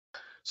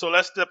So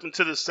let's step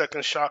into the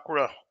second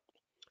chakra,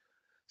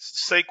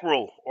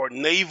 sacral or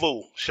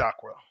navel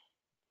chakra,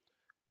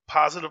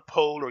 positive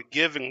pole or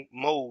giving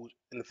mode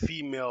in the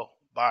female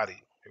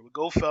body. Here we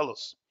go,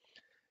 fellas.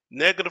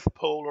 Negative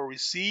pole or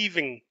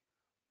receiving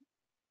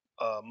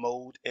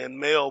mode in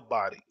male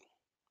body.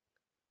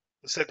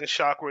 The second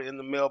chakra in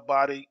the male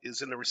body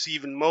is in the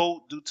receiving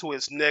mode due to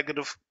its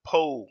negative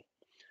pole.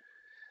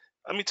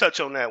 Let me touch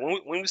on that.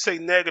 When we say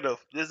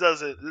negative, this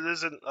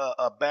isn't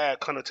a bad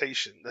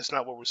connotation. That's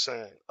not what we're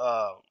saying.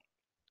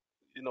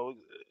 You know,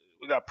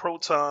 we got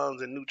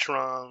protons and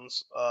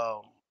neutrons,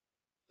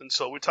 and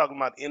so we're talking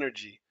about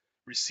energy,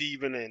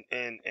 receiving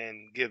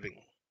and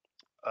giving.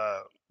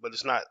 But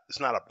it's not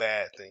a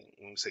bad thing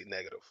when we say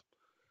negative.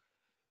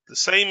 The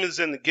same is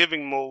in the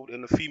giving mode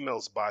in the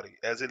female's body,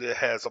 as it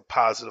has a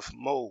positive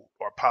mode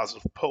or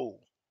positive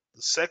pole.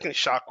 The second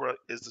chakra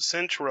is the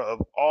center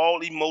of all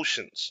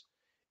emotions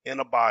in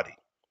a body,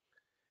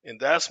 and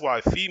that's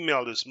why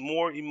female is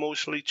more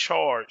emotionally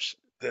charged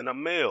than a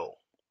male.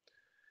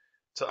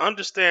 To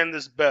understand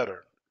this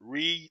better,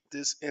 read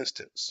this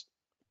instance.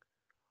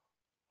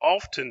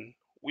 Often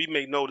we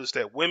may notice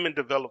that women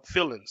develop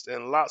feelings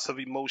and lots of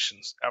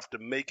emotions after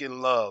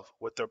making love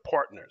with their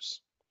partners.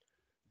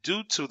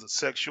 Due to the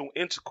sexual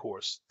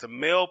intercourse, the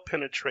male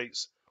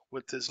penetrates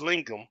with his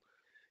lingam,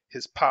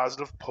 his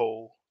positive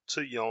pole,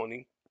 to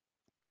yoni,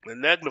 the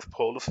negative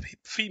pole of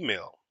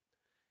female.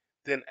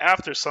 Then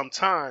after some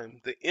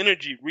time, the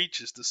energy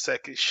reaches the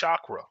second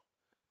chakra,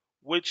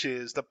 which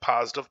is the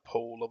positive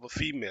pole of a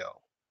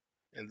female.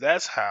 And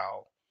that's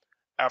how,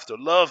 after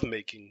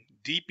lovemaking,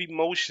 deep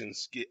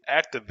emotions get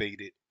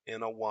activated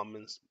in a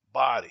woman's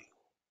body.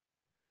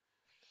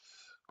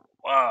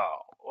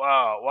 Wow,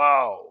 wow,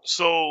 wow.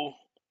 So,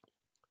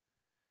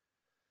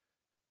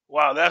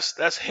 wow,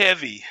 that's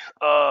heavy.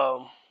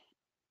 But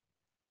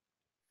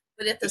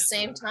at the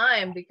same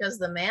time, because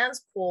the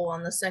man's pull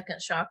on the second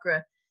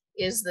chakra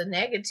is the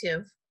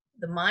negative,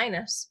 the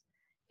minus,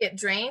 it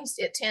drains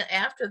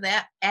after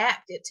that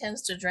act, it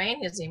tends to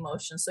drain his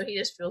emotions. So he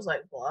just feels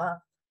like blah.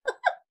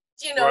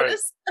 Do you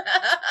notice?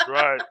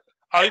 Right.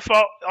 He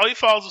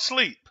falls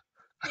asleep.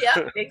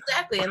 Yeah,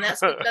 exactly. And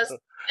that's because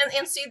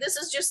and see, this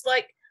is just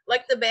like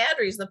the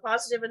batteries, the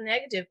positive and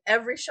negative.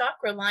 Every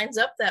chakra lines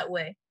up that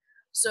way.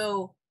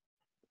 So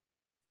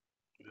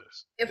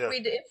if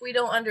we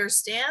don't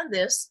understand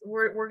this,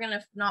 we're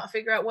gonna not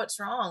figure out what's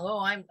wrong. Oh,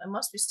 I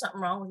must be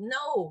something wrong.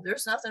 No,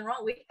 there's nothing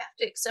wrong. We have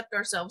to accept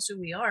ourselves who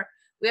we are.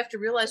 We have to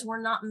realize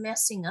we're not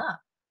messing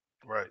up.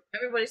 Right.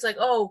 Everybody's like,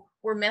 oh,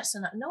 we're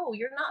messing up. No,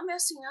 you're not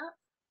messing up.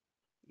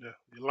 Yeah,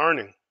 you're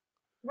learning.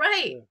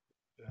 Right.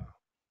 Yeah.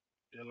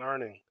 You're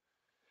learning.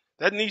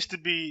 That needs to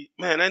be,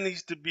 man, that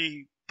needs to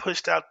be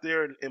pushed out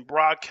there and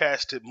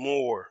broadcasted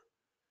more,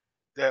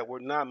 that we're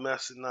not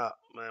messing up,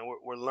 man.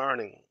 We're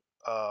learning.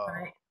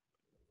 Right.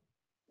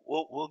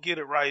 We'll get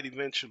it right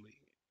eventually.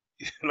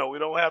 We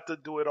don't have to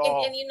do it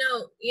all.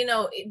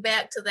 And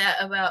back to that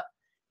about,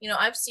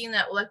 I've seen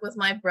that like with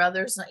my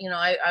brothers.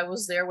 I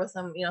was there with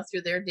them,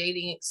 through their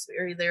dating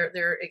experience,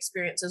 their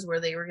experiences where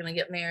they were going to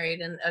get married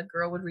and a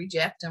girl would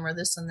reject them or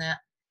this and that.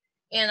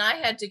 And I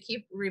had to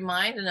keep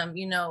reminding them,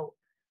 no,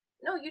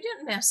 you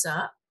didn't mess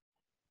up.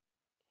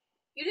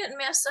 You didn't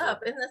mess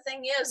up. And the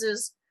thing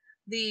is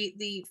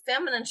the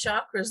feminine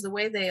chakras, the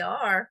way they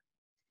are,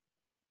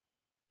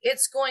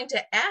 it's going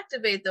to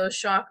activate those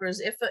chakras.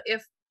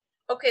 If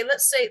okay,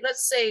 let's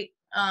say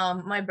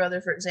my brother,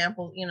 for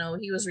example,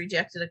 he was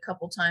rejected a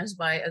couple times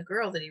by a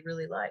girl that he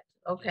really liked.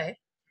 Okay.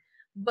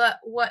 But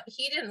what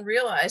he didn't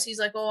realize, he's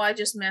like, oh, I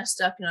just messed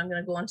up, I'm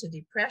going to go into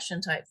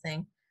depression type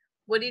thing.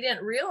 What he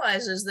didn't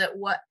realize is that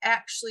what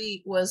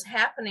actually was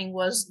happening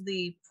was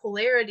the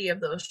polarity of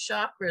those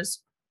chakras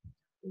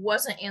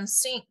wasn't in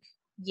sync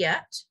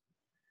yet.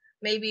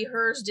 Maybe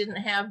hers didn't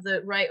have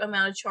the right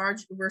amount of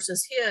charge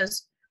versus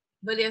his,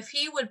 but if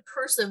he would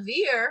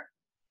persevere,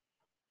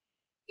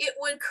 it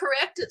would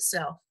correct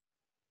itself.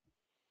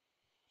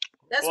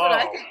 That's what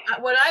I think,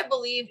 what I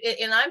believe,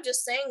 and I'm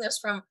just saying this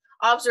from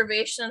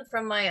observation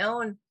from my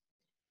own.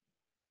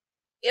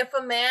 If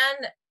a man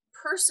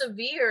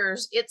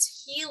perseveres,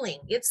 it's healing.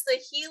 It's the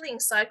healing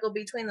cycle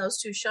between those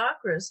two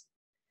chakras.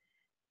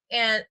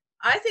 And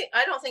I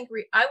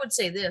would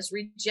say this: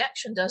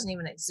 rejection doesn't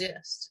even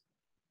exist.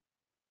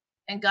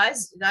 And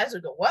guys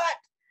would go, what?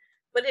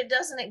 But it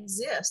doesn't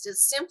exist.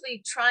 It's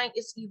simply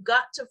you've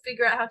got to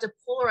figure out how to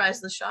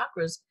polarize the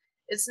chakras.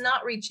 It's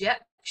not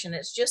rejection.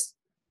 It's just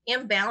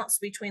imbalance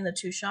between the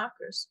two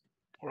chakras.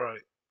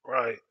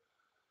 Right.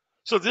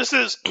 So this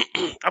is,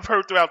 I've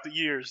heard throughout the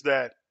years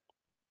that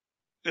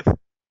if a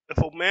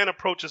man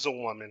approaches a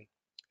woman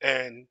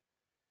and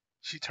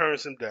she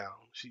turns him down,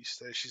 she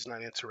says she's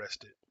not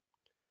interested.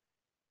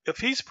 If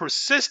he's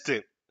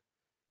persistent,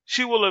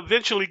 she will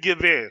eventually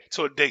give in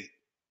to a date.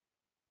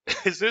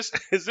 Is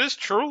this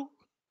true?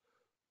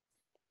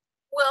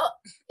 Well,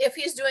 if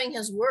he's doing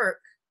his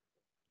work,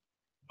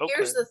 okay.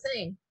 Here's the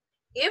thing.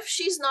 If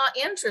she's not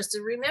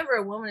interested, remember,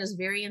 a woman is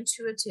very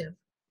intuitive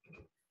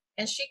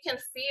and she can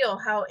feel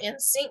how in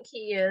sync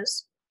he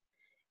is.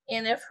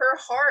 And if her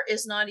heart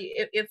is not,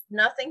 if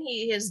nothing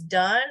he has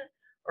done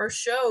or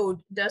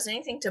showed does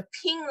anything to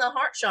ping the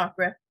heart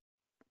chakra,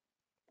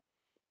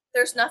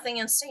 there's nothing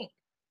in sync.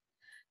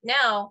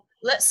 Now,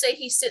 let's say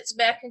he sits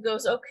back and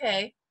goes,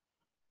 okay,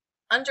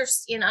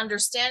 in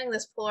understanding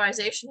this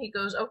polarization, he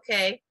goes,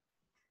 okay,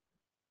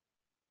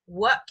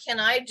 what can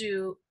I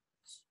do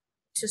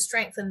to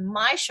strengthen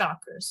my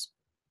chakras?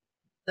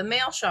 The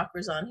male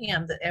chakras on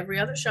him, that every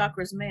other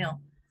chakra is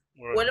male.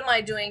 Right. What am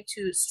I doing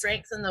to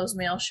strengthen those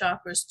male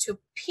chakras to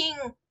ping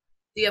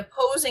the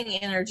opposing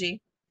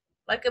energy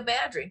like a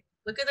battery?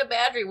 Look at a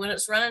battery. When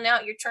it's running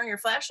out, you turn your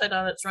flashlight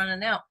on, it's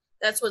running out.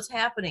 That's what's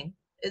happening.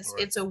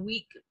 It's a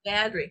weak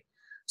battery.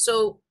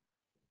 So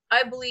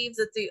I believe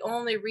that the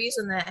only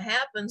reason that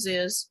happens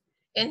is,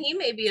 and he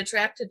may be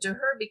attracted to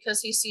her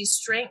because he sees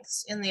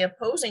strengths in the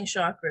opposing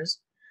chakras.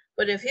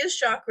 But if his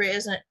chakra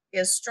isn't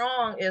as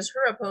strong as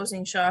her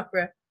opposing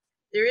chakra,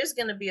 there is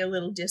going to be a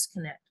little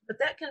disconnect. But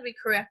that can be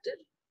corrected.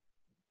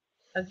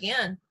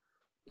 Again,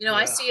 you know,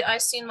 yeah.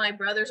 I've seen my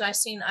brothers, I've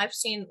seen,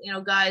 you know,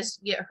 guys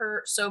get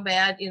hurt so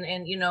bad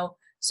and you know,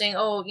 saying,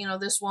 oh, you know,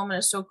 this woman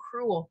is so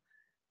cruel.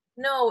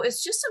 No,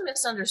 it's just a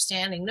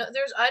misunderstanding. No,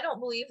 I don't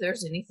believe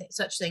there's anything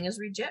such thing as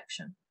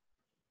rejection.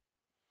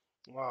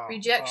 Wow.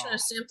 Rejection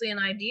is simply an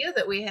idea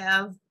that we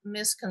have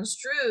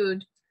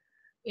misconstrued,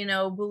 you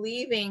know,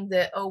 believing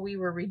that, oh, we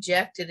were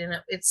rejected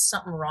and it's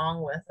something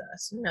wrong with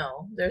us.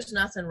 No, there's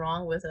nothing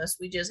wrong with us.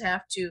 We just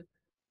have to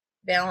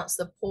balance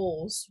the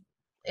poles.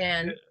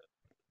 And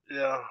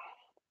yeah.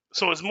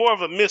 So it's more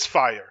of a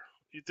misfire,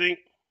 you think?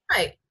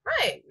 Right.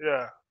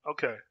 Yeah.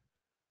 Okay.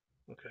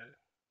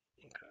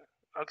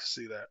 I can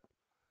see that.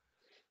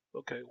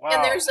 Okay. Wow.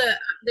 And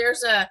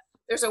there's a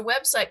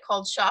website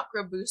called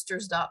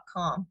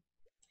chakraboosters.com.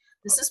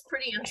 This is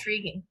pretty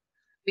intriguing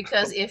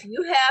because if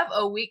you have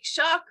a weak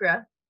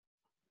chakra,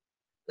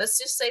 let's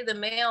just say the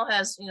male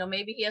has, you know,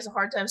 maybe he has a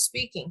hard time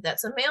speaking.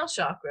 That's a male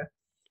chakra.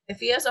 If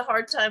he has a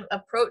hard time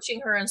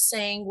approaching her and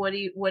saying what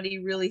he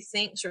really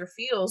thinks or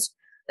feels,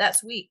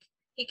 that's weak.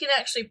 He can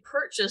actually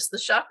purchase, the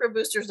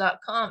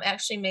chakraboosters.com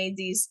actually made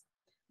these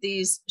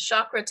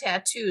chakra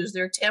tattoos.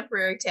 They're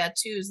temporary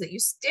tattoos that you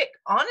stick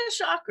on a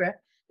chakra.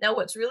 Now,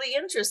 what's really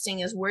interesting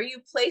is where you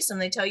place them.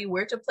 They tell you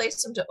where to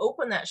place them to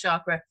open that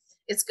chakra.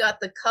 It's got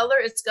the color,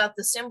 it's got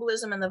the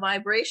symbolism and the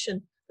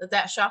vibration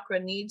that chakra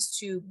needs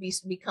to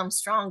become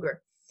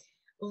stronger.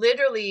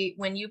 Literally,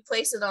 when you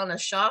place it on a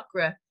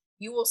chakra,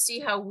 you will see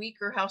how weak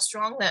or how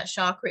strong that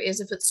chakra is.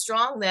 If it's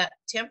strong, that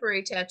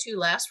temporary tattoo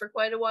lasts for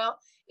quite a while.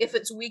 If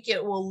it's weak,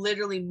 it will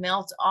literally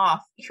melt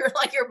off. Your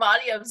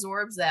body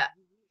absorbs that.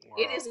 Wow.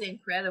 It is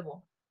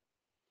incredible.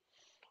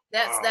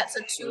 That's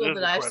a tool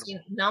that I've seen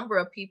a number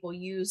of people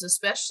use,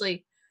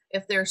 especially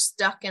if they're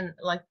stuck in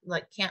like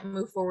can't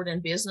move forward in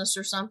business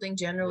or something.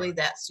 Generally, right.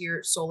 That's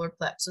your solar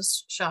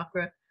plexus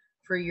chakra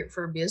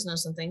for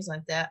business and things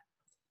like that.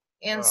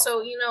 And wow.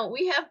 So, you know,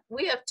 we have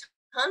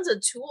tons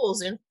of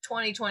tools in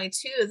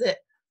 2022 that,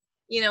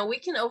 you know, we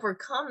can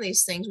overcome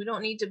these things. We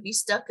don't need to be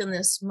stuck in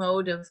this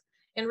mode of,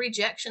 and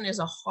rejection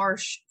is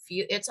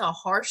it's a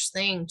harsh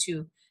thing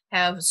to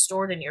have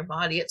stored in your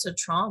body. It's a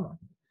trauma.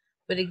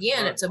 But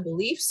again, right. It's a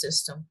belief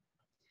system.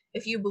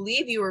 If you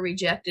believe you were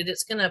rejected,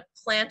 it's going to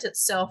plant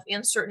itself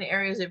in certain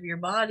areas of your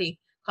body,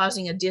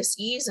 causing a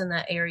dis-ease in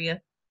that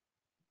area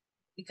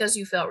because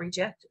you felt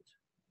rejected.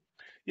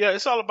 Yeah,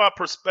 it's all about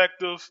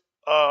perspective.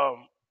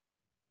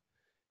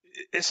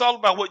 It's all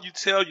about what you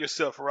tell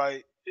yourself,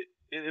 right?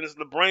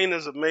 The brain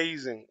is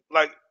amazing.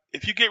 Like,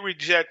 if you get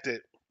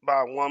rejected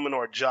by a woman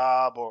or a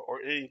job or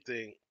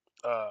anything,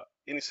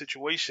 any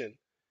situation,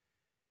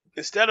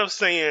 instead of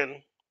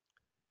saying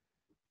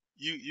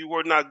you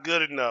were not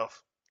good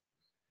enough,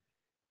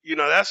 you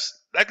know,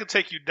 that could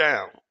take you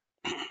down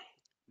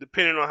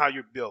depending on how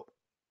you're built.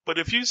 But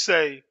if you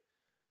say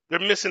they're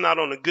missing out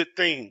on a good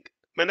thing,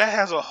 man, that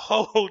has a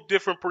whole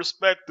different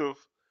perspective,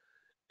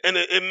 and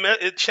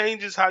it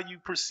changes how you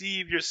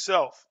perceive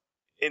yourself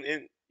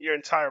in your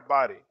entire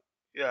body.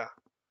 Yeah.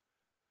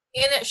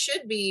 And it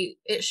should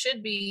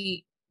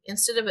be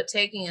instead of it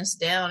taking us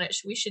down,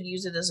 we should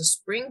use it as a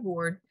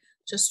springboard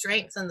to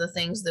strengthen the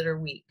things that are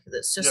weak.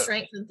 That's to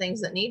strengthen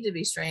things that need to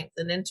be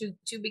strengthened and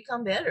to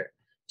become better,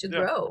 to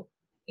grow,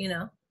 you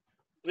know.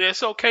 Yeah,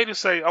 it's okay to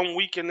say I'm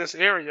weak in this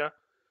area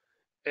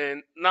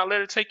and not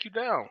let it take you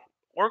down.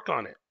 Work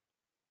on it.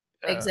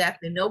 Yeah.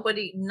 Exactly.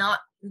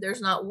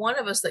 There's not one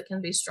of us that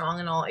can be strong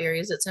in all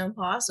areas. It's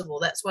impossible.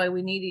 That's why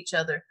we need each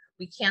other.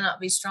 We cannot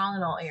be strong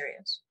in all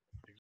areas.